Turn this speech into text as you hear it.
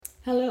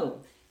Hello,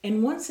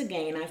 and once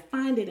again, I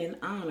find it an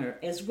honor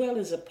as well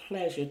as a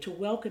pleasure to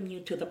welcome you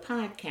to the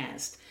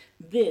podcast.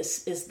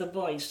 This is the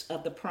voice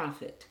of the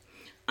prophet.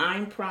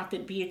 I'm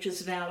Prophet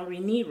Beatrice Valerie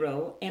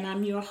Nero, and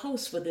I'm your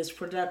host for this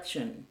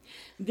production.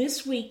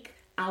 This week,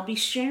 I'll be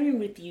sharing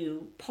with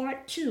you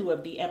part two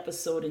of the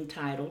episode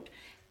entitled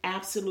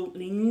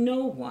Absolutely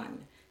No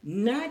One,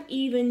 Not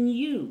Even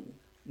You,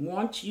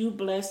 Wants You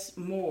Blessed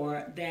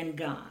More Than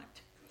God.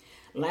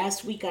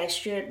 Last week I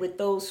shared with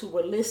those who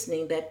were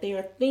listening that there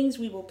are things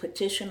we will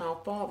petition our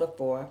Father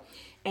for,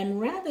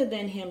 and rather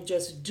than Him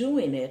just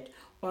doing it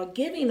or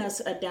giving us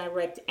a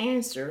direct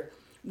answer,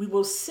 we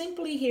will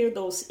simply hear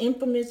those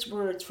infamous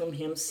words from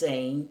Him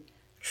saying,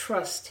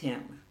 "Trust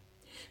Him."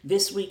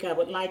 This week I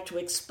would like to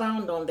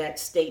expound on that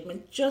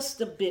statement just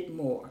a bit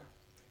more.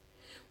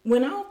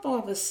 When our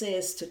Father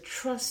says to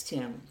trust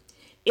Him,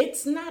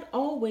 it's not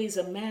always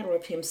a matter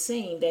of Him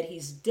saying that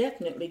He's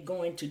definitely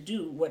going to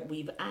do what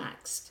we've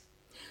asked.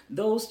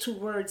 Those two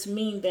words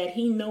mean that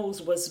He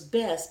knows what's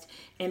best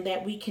and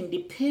that we can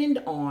depend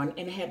on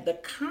and have the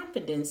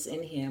confidence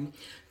in Him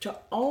to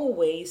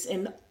always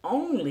and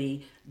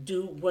only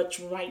do what's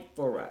right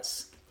for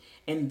us.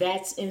 And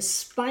that's in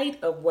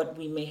spite of what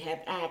we may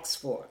have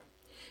asked for.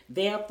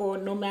 Therefore,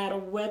 no matter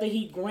whether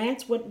He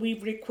grants what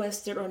we've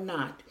requested or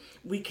not,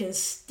 we can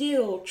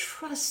still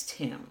trust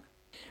Him.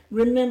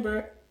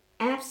 Remember,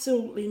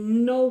 absolutely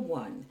no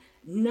one,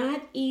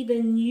 not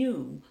even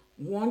you,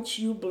 wants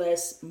you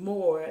blessed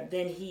more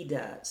than He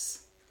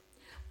does.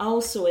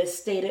 Also, as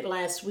stated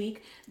last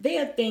week,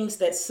 there are things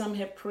that some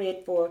have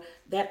prayed for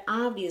that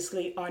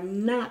obviously are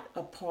not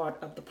a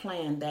part of the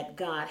plan that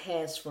God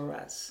has for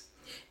us.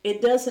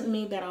 It doesn't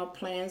mean that our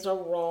plans are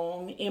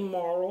wrong,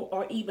 immoral,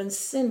 or even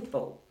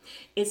sinful.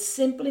 It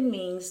simply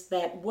means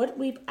that what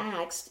we've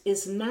asked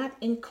is not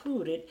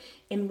included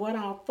in what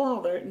our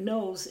Father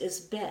knows is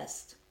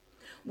best.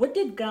 What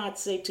did God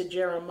say to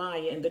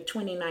Jeremiah in the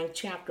 29th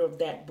chapter of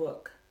that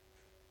book?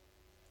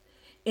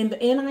 In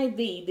the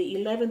NIV, the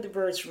 11th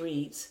verse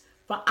reads,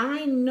 "For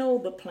I know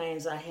the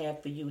plans I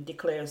have for you,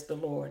 declares the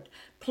Lord,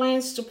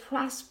 plans to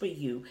prosper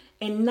you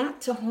and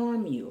not to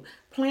harm you,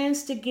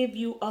 plans to give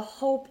you a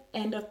hope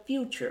and a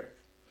future."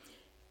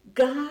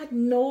 God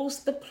knows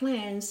the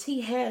plans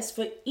He has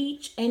for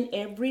each and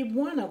every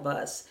one of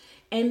us,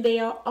 and they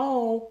are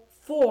all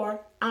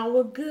for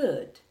our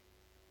good.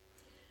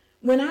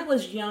 When I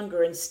was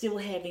younger and still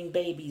having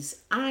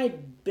babies, I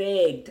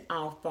begged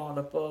our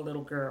Father for a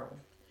little girl.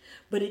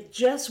 But it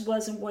just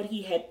wasn't what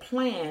He had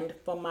planned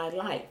for my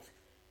life.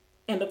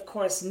 And of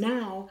course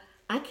now,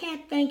 I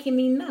can't thank Him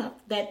enough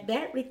that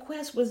that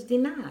request was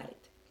denied.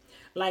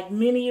 Like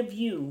many of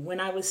you, when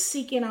I was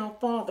seeking our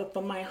Father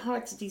for my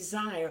heart's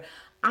desire,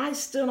 I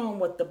stood on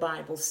what the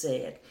Bible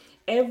said.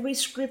 Every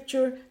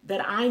scripture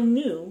that I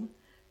knew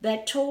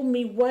that told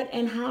me what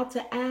and how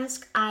to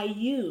ask, I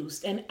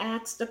used and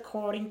asked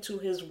according to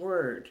His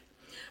word.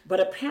 But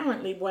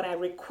apparently what I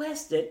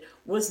requested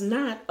was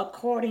not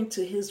according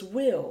to His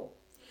will.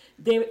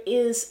 There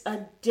is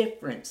a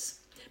difference.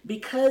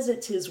 Because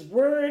it's His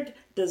word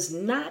does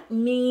not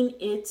mean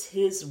it's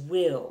His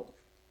will.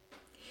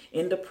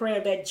 In the prayer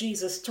that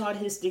Jesus taught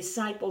His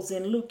disciples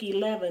in Luke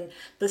 11,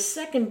 the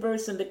second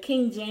verse in the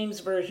King James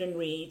Version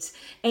reads,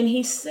 "And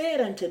He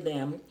said unto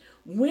them,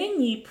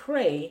 When ye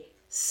pray,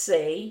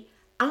 say,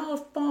 Our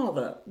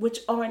Father, which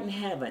art in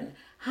heaven,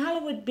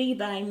 hallowed be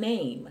thy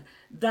name.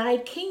 Thy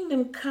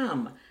kingdom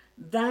come,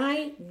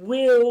 thy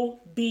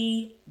will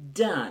be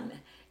done,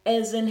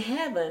 as in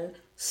heaven,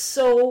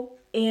 so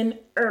in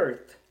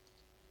earth."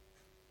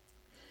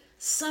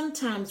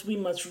 Sometimes we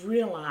must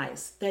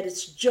realize that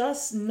it's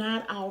just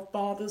not our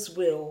Father's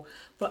will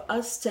for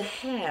us to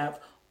have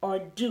or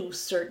do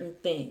certain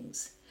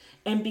things.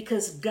 And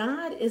because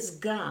God is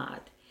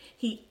God,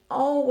 He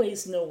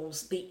always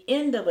knows the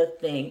end of a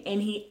thing,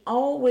 and He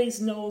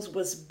always knows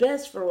what's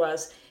best for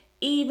us,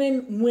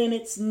 even when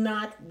it's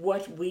not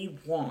what we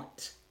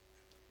want.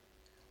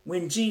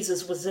 When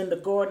Jesus was in the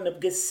Garden of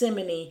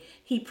Gethsemane,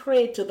 He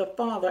prayed to the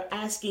Father,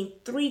 asking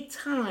 3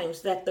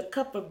 times that the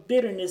cup of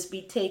bitterness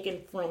be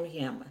taken from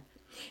Him.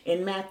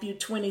 In Matthew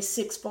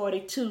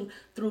 26:42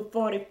 through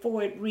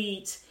 44, it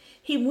reads,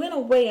 "He went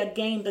away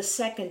again the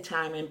second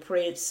time and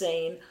prayed,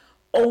 saying,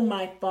 O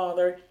my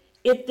Father,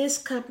 if this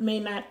cup may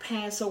not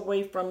pass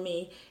away from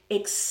me,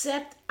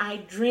 except I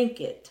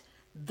drink it,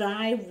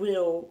 thy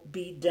will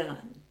be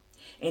done.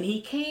 And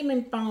He came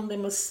and found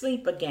them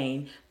asleep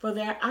again, for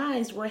their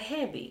eyes were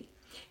heavy.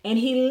 And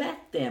He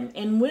left them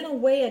and went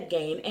away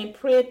again and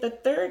prayed the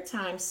third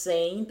time,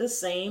 saying the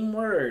same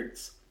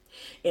words."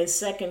 In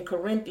 2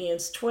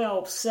 Corinthians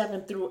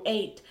 12:7 through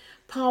 8,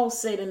 Paul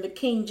said in the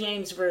King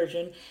James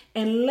Version,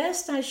 "And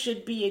lest I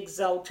should be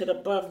exalted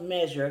above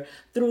measure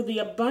through the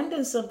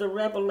abundance of the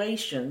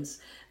revelations,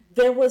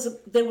 there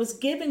was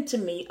given to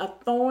me a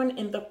thorn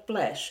in the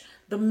flesh,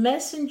 the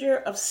messenger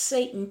of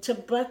Satan to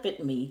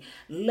buffet me,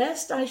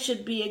 lest I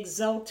should be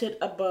exalted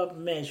above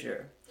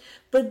measure.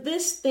 For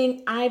this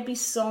thing I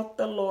besought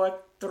the Lord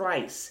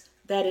thrice,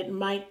 that it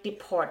might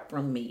depart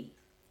from me."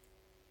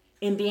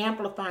 In the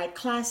Amplified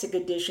Classic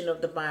Edition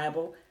of the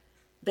Bible,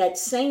 That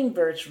same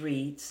verse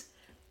reads,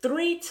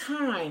 3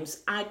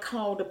 times I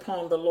called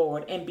upon the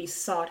Lord and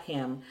besought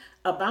him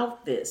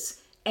about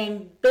this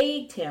and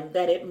begged him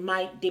that it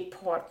might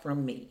depart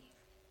from me.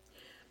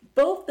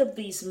 Both of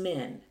these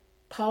men,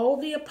 Paul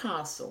the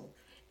Apostle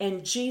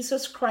and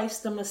Jesus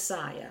Christ the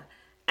Messiah,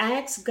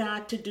 asked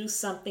God to do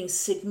something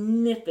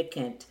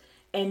significant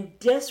and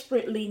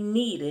desperately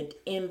needed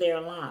in their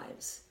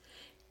lives.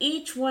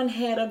 Each one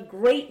had a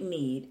great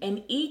need,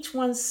 and each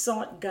one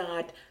sought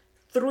God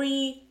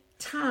 3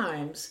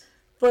 times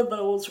for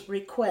those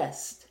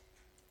requests.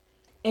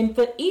 And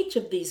for each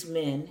of these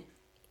men,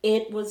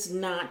 it was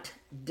not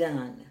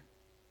done.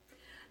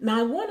 Now,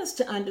 I want us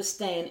to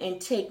understand and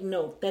take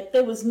note that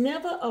there was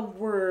never a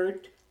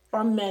word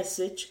or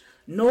message,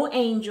 no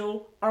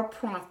angel or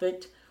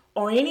prophet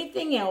or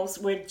anything else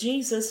where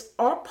Jesus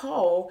or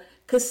Paul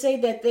could say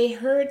that they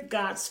heard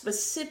God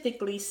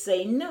specifically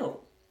say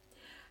no.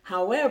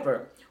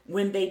 However,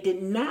 when they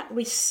did not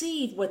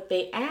receive what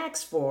they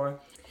asked for,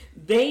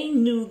 they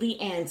knew the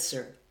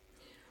answer.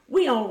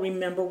 We all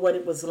remember what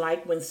it was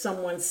like when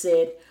someone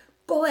said,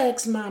 "Go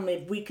ask Mama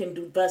if we can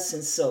do thus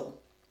and so."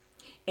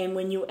 And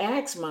when you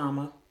asked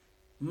Mama,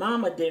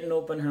 Mama didn't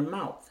open her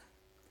mouth.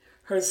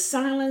 Her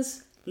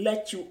silence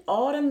let you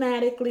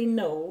automatically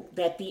know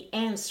that the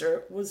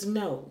answer was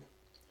no.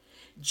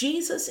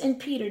 Jesus and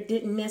Peter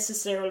didn't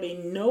necessarily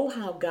know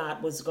how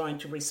God was going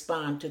to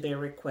respond to their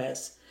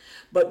request,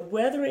 but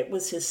whether it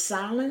was his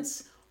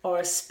silence or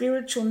a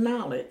spiritual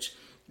knowledge,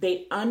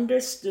 they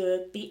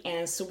understood the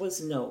answer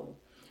was no.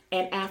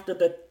 And after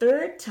the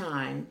 3rd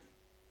time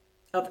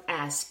of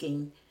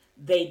asking,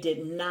 they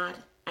did not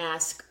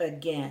ask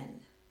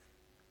again.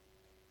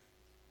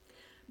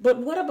 But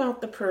what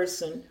about the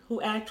person who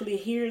actually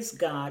hears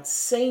God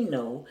say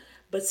no,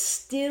 but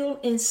still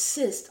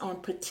insists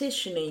on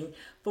petitioning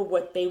for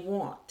what they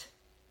want?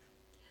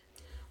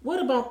 What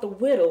about the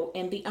widow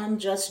and the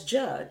unjust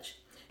judge?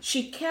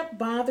 She kept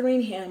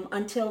bothering him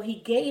until he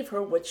gave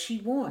her what she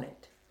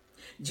wanted.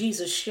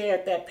 Jesus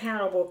shared that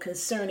parable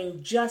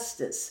concerning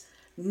justice,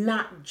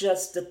 not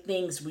just the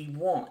things we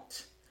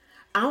want.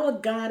 Our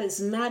God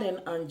is not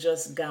an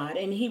unjust God,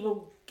 and he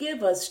will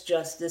give us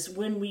justice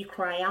when we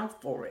cry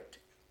out for it.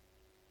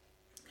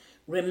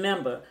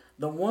 Remember,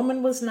 the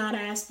woman was not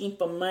asking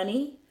for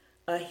money,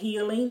 a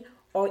healing,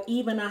 or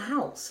even a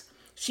house.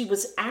 She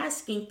was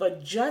asking for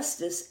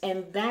justice,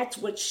 and that's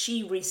what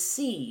she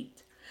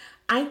received.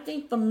 I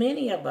think for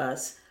many of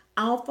us,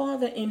 our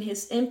Father in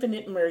his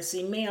infinite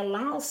mercy may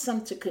allow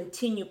some to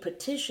continue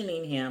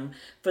petitioning him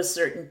for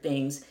certain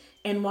things,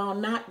 and while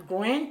not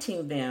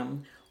granting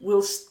them,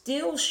 will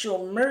still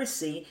show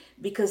mercy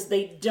because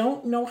they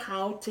don't know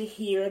how to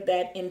hear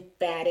that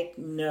emphatic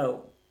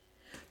no.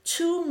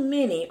 Too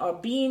many are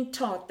being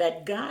taught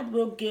that God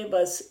will give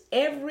us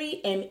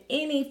every and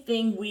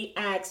anything we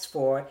ask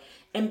for,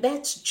 and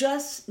that's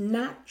just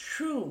not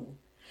true.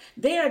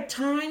 There are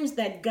times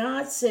that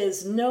God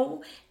says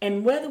no,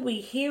 and whether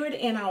we hear it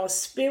in our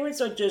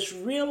spirits or just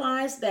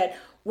realize that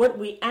what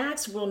we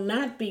ask will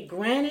not be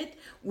granted,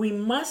 we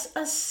must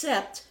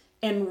accept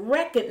and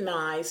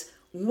recognize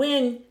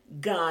when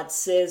God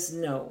says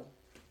no.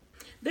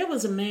 There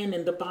was a man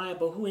in the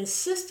Bible who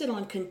insisted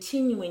on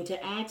continuing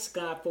to ask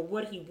God for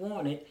what he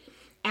wanted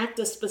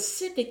after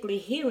specifically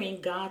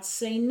hearing God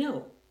say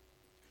no.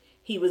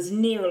 He was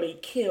nearly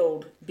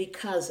killed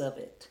because of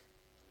it.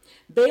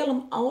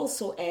 Balaam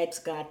also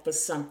asked God for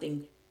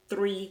something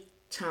 3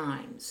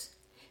 times.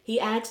 He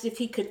asked if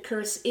he could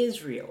curse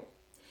Israel.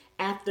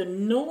 After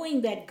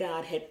knowing that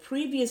God had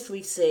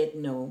previously said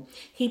no,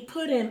 he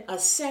put in a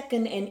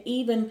second and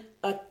even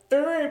a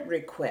third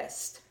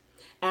request.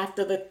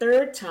 After the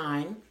 3rd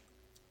time,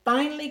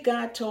 finally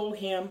God told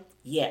him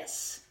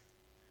yes.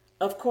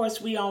 Of course,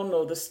 we all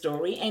know the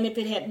story, and if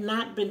it had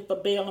not been for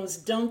Balaam's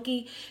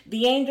donkey,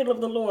 the angel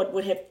of the Lord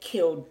would have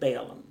killed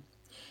Balaam.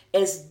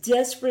 As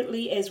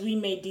desperately as we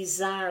may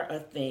desire a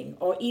thing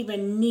or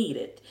even need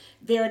it,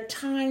 there are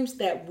times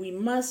that we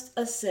must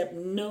accept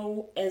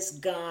no as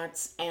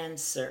God's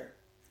answer.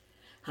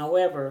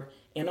 However,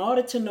 in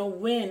order to know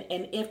when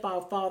and if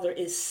our Father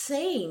is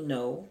saying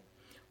no,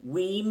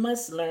 we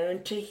must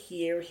learn to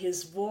hear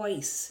his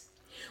voice.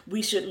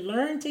 We should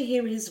learn to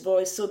hear his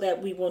voice so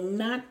that we will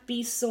not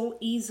be so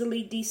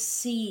easily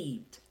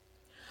deceived.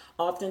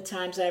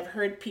 Oftentimes I've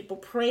heard people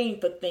praying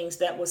for things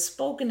that were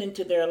spoken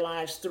into their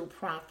lives through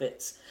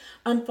prophets.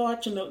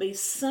 Unfortunately,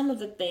 some of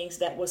the things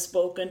that were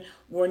spoken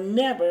were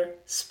never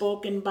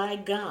spoken by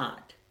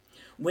God.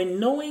 When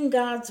knowing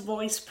God's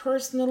voice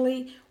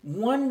personally,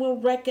 one will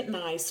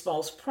recognize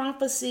false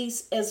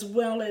prophecies as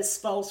well as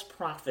false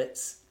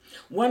prophets.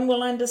 One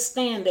will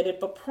understand that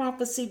if a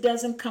prophecy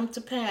doesn't come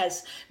to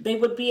pass, they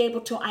would be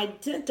able to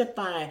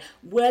identify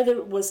whether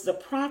it was the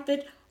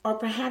prophet or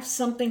perhaps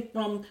something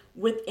from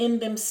within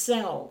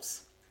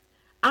themselves.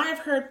 I've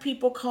heard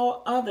people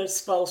call others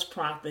false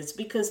prophets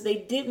because they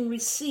didn't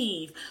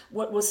receive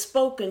what was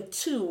spoken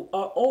to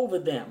or over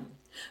them.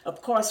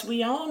 Of course,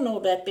 we all know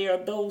that there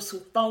are those who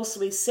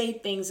falsely say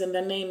things in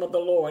the name of the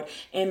Lord,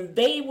 and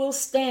they will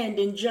stand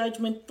in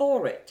judgment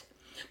for it.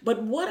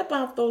 But what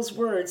about those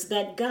words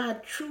that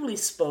God truly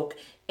spoke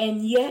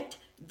and yet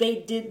they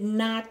did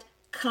not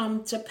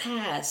come to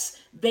pass?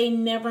 They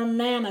never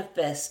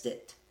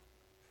manifested.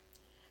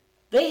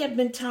 There have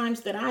been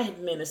times that I have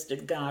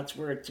ministered God's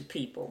word to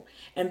people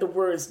and the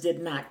words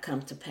did not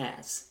come to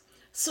pass.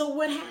 So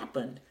what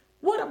happened?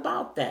 What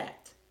about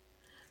that?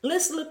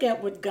 Let's look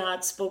at what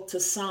God spoke to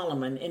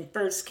Solomon in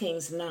 1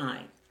 Kings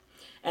 9.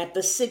 At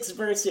the 6th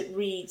verse it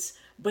reads,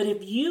 "But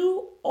if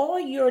you or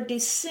your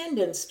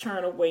descendants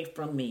turn away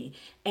from me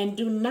and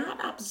do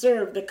not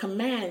observe the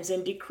commands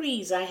and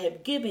decrees I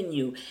have given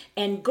you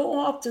and go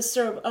off to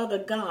serve other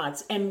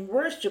gods and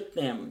worship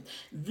them,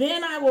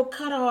 then I will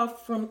cut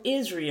off from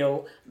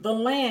Israel the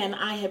land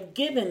I have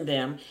given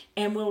them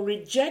and will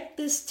reject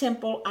this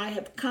temple I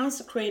have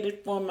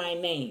consecrated for my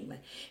name.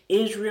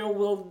 Israel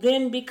will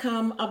then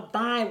become a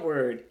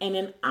byword and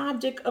an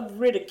object of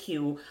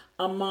ridicule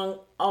among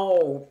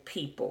all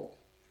people."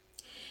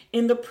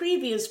 In the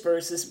previous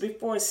verses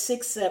before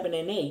 6, 7,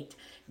 and 8,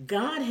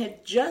 God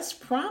had just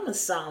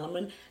promised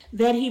Solomon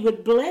that he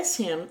would bless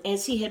him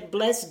as he had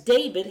blessed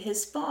David,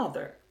 his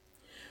father.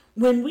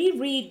 When we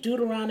read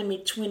Deuteronomy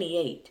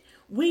 28,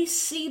 we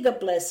see the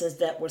blessings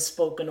that were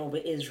spoken over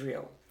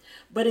Israel.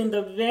 But in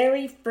the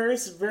very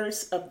first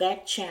verse of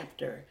that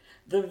chapter,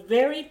 the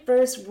very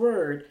first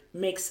word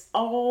makes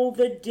all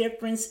the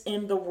difference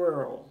in the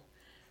world.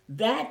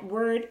 That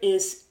word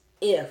is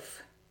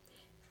if.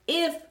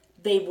 If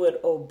they would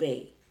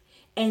obey.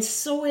 And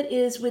so it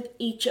is with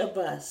each of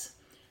us.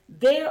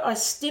 There are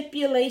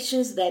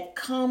stipulations that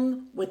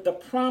come with the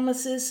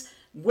promises,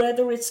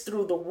 whether it's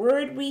through the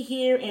word we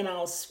hear in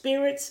our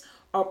spirits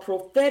or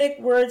prophetic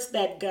words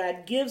that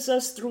God gives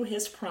us through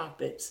his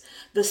prophets.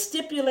 The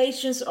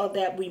stipulations are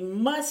that we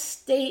must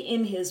stay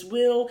in his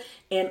will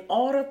in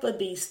order for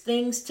these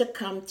things to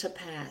come to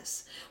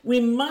pass.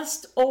 We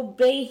must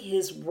obey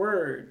his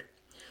word.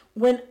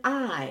 When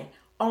I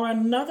or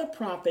another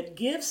prophet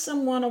gives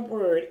someone a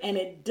word and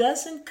it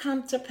doesn't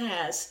come to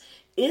pass,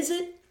 is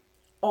it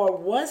or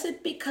was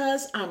it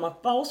because I'm a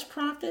false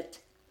prophet?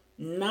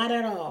 Not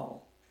at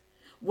all.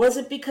 Was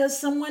it because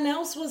someone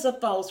else was a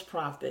false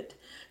prophet?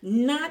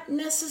 Not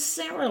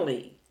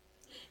necessarily.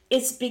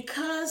 It's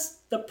because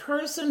the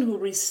person who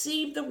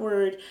received the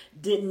word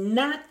did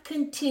not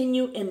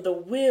continue in the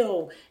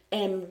will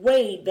and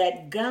way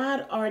that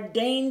God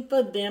ordained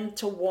for them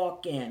to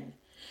walk in.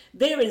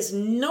 There is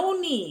no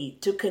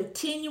need to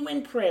continue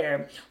in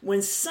prayer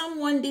when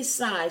someone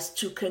decides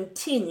to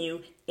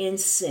continue in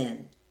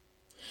sin.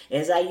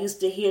 As I used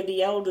to hear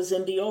the elders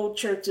in the old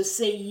churches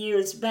say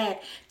years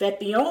back, that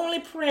the only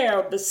prayer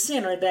of the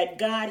sinner that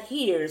God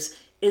hears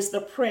is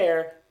the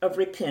prayer of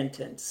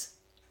repentance.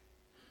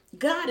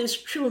 God is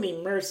truly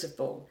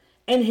merciful,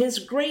 and his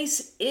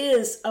grace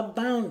is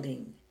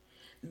abounding.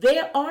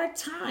 There are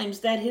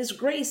times that his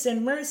grace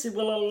and mercy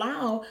will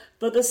allow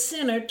for the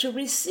sinner to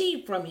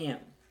receive from him.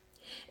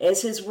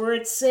 As his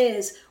word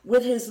says,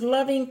 with his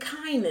loving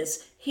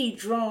kindness, he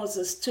draws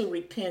us to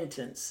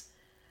repentance.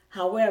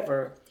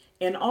 However,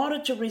 in order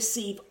to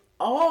receive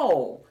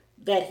all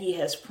that he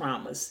has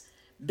promised,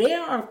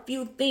 there are a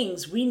few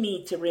things we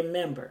need to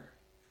remember.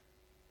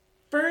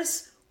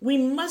 First, we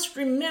must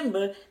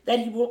remember that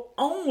he will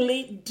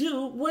only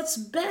do what's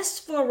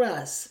best for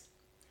us.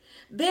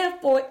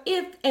 Therefore,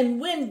 if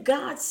and when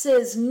God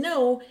says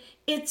no,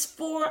 it's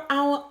for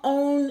our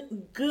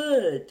own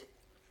good.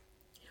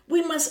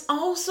 We must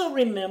also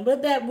remember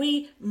that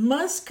we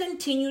must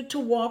continue to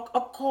walk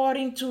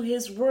according to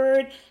his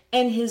word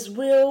and his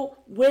will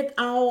with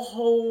our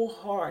whole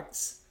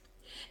hearts.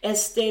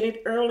 As stated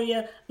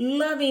earlier,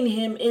 loving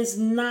him is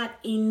not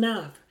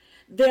enough.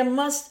 There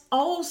must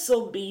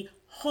also be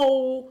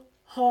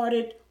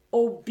wholehearted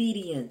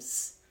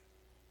obedience.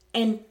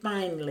 And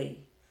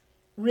finally,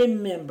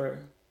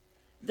 remember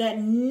that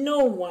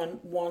no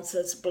one wants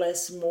us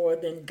blessed more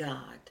than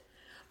God.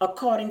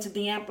 According to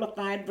the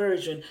Amplified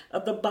Version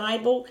of the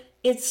Bible,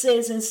 it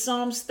says in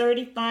Psalms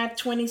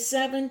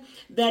 35:27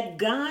 that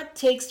God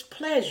takes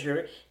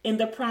pleasure in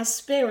the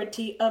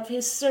prosperity of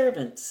his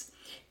servants.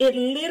 It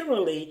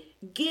literally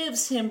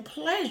gives him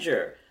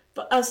pleasure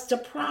for us to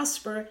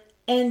prosper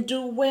and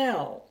do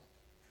well.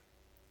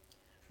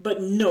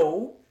 But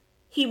no,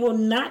 he will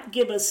not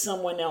give us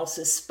someone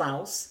else's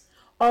spouse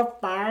or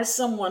fire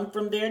someone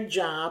from their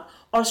job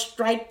or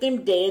strike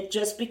them dead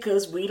just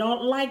because we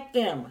don't like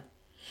them.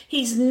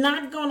 He's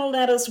not going to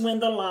let us win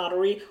the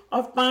lottery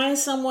or find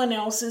someone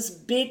else's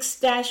big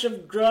stash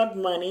of drug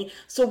money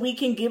so we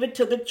can give it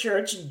to the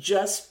church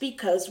just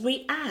because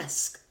we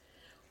ask.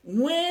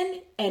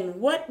 When and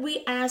what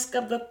we ask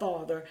of the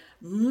Father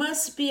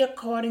must be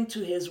according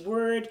to his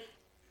word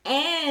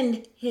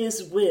and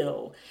his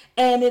will,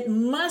 and it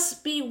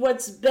must be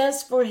what's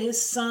best for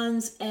his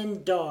sons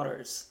and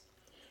daughters.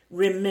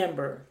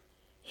 Remember,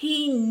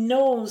 he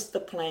knows the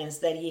plans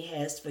that he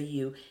has for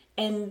you,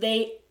 and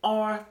they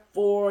are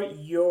for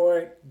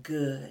your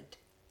good.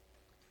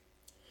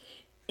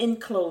 In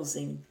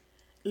closing,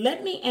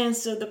 let me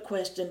answer the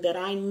question that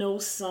I know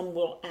some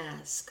will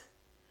ask.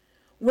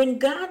 When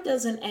God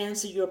doesn't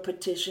answer your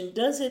petition,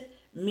 does it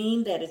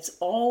mean that it's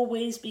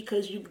always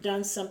because you've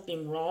done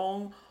something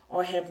wrong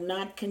or have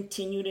not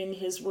continued in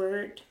His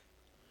Word?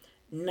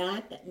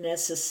 Not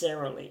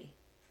necessarily.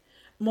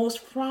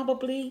 Most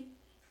probably,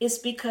 it's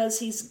because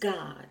He's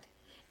God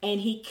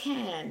and He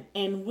can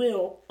and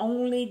will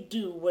only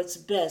do what's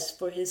best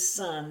for His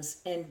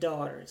sons and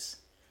daughters.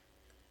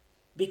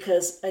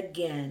 Because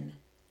again,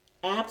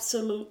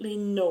 absolutely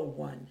no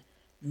one,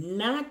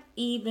 not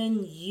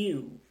even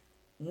you,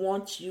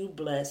 wants you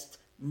blessed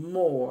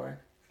more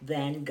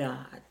than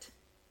God.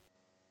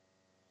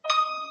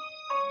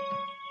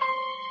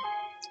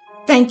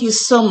 Thank you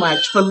so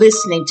much for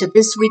listening to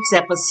this week's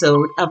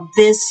episode of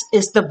This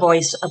is the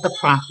Voice of the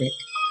Prophet.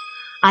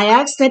 I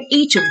ask that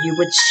each of you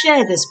would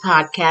share this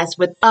podcast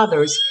with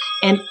others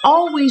and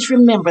always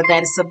remember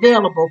that it's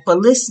available for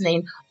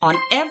listening on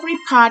every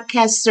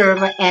podcast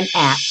server and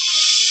app.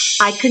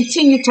 I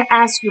continue to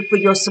ask you for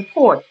your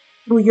support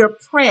through your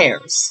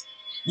prayers.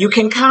 You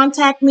can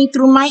contact me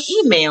through my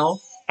email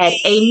at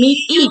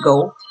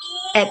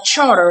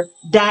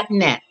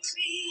ameeteagle@charter.net.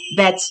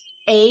 That's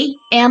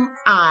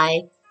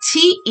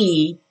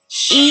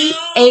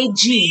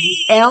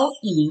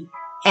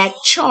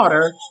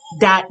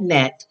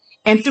AMITEEAGLE@charter.net,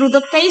 and through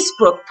the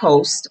Facebook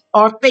post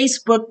or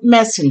Facebook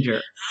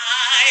Messenger.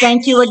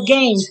 Thank you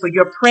again for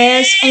your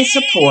prayers and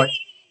support,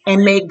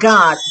 and may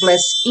God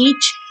bless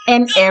each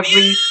and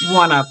every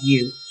one of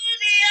you.